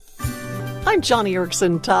I'm Joni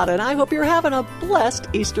Eareckson Tada, and I hope you're having a blessed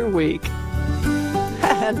Easter week.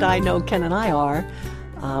 And I know Ken and I are.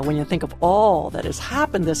 When you think of all that has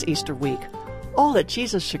happened this Easter week, all that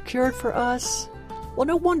Jesus secured for us, well,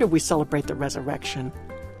 no wonder we celebrate the resurrection.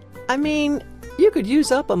 I mean, you could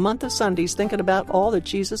use up a month of Sundays thinking about all that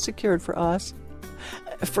Jesus secured for us.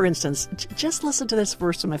 For instance, just listen to this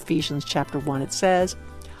verse from Ephesians chapter 1. It says,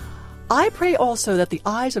 I pray also that the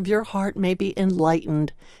eyes of your heart may be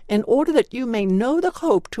enlightened, in order that you may know the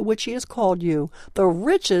hope to which he has called you, the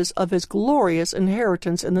riches of his glorious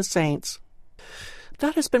inheritance in the saints.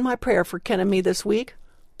 That has been my prayer for Ken and me this week,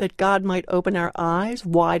 that God might open our eyes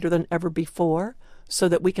wider than ever before, so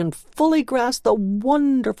that we can fully grasp the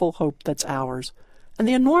wonderful hope that's ours, and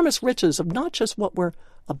the enormous riches of not just what we're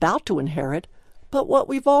about to inherit, but what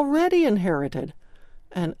we've already inherited.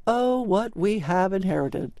 And oh, what we have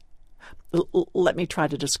inherited. Let me try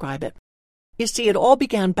to describe it. You see, it all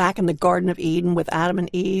began back in the Garden of Eden with Adam and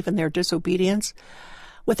Eve and their disobedience.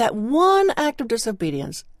 With that one act of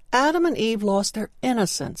disobedience, Adam and Eve lost their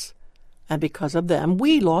innocence. And because of them,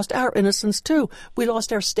 we lost our innocence too. We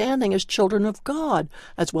lost our standing as children of God,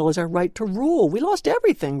 as well as our right to rule. We lost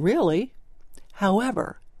everything, really.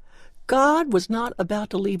 However, God was not about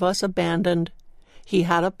to leave us abandoned. He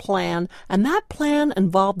had a plan, and that plan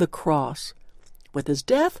involved the cross. With his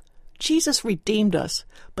death, Jesus redeemed us.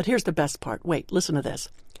 But here's the best part. Wait, listen to this.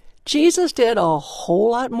 Jesus did a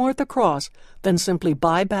whole lot more at the cross than simply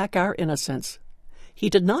buy back our innocence. He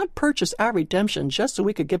did not purchase our redemption just so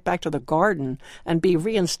we could get back to the garden and be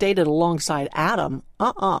reinstated alongside Adam.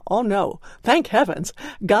 Oh no. Thank heavens.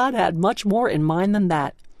 God had much more in mind than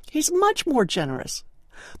that. He's much more generous.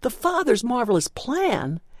 The Father's marvelous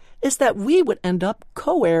plan is that we would end up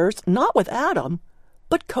co-heirs, not with Adam,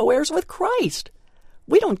 but co-heirs with Christ.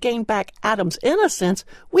 We don't gain back Adam's innocence,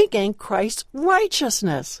 we gain Christ's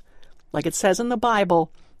righteousness. Like it says in the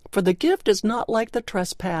Bible, for the gift is not like the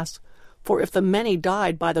trespass. For if the many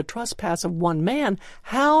died by the trespass of one man,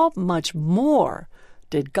 how much more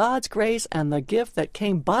did God's grace and the gift that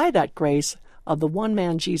came by that grace of the one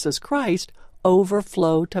man, Jesus Christ,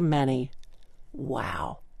 overflow to many?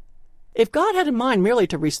 Wow. If God had in mind merely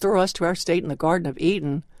to restore us to our state in the Garden of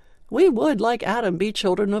Eden, we would, like Adam, be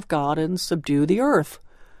children of God and subdue the earth.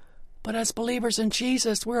 But as believers in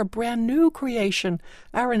Jesus, we're a brand new creation.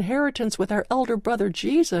 Our inheritance with our elder brother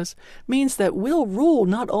Jesus means that we'll rule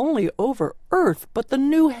not only over earth, but the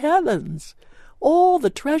new heavens. All the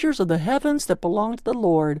treasures of the heavens that belong to the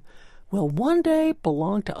Lord will one day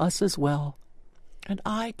belong to us as well. And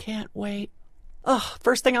I can't wait.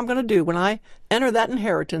 First thing I'm going to do when I enter that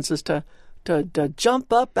inheritance is to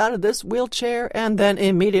jump up out of this wheelchair and then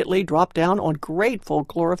immediately drop down on grateful,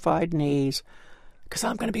 glorified knees. Because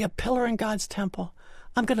I'm going to be a pillar in God's temple.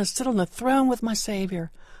 I'm going to sit on the throne with my Savior.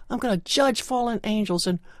 I'm going to judge fallen angels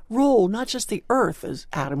and rule not just the earth, as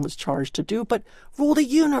Adam was charged to do, but rule the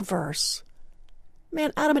universe.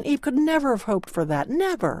 Man, Adam and Eve could never have hoped for that.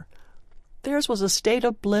 Never. Theirs was a state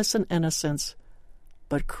of bliss and innocence.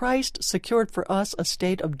 But Christ secured for us a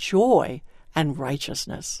state of joy and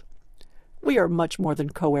righteousness. We are much more than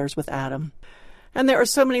co-heirs with Adam. And there are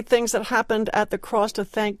so many things that happened at the cross to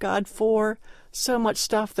thank God for, so much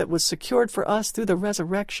stuff that was secured for us through the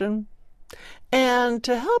resurrection. And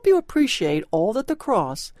to help you appreciate all that the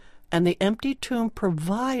cross and the empty tomb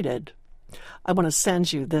provided, I want to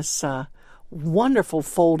send you this wonderful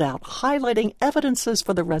fold-out highlighting evidences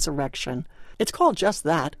for the resurrection. It's called just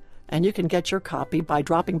that, and you can get your copy by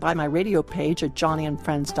dropping by my radio page at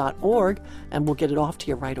joniandfriends.org, and we'll get it off to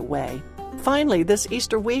you right away. Finally, this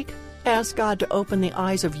Easter week, ask God to open the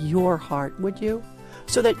eyes of your heart, would you?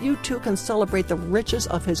 So that you too can celebrate the riches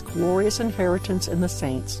of his glorious inheritance in the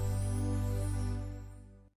saints.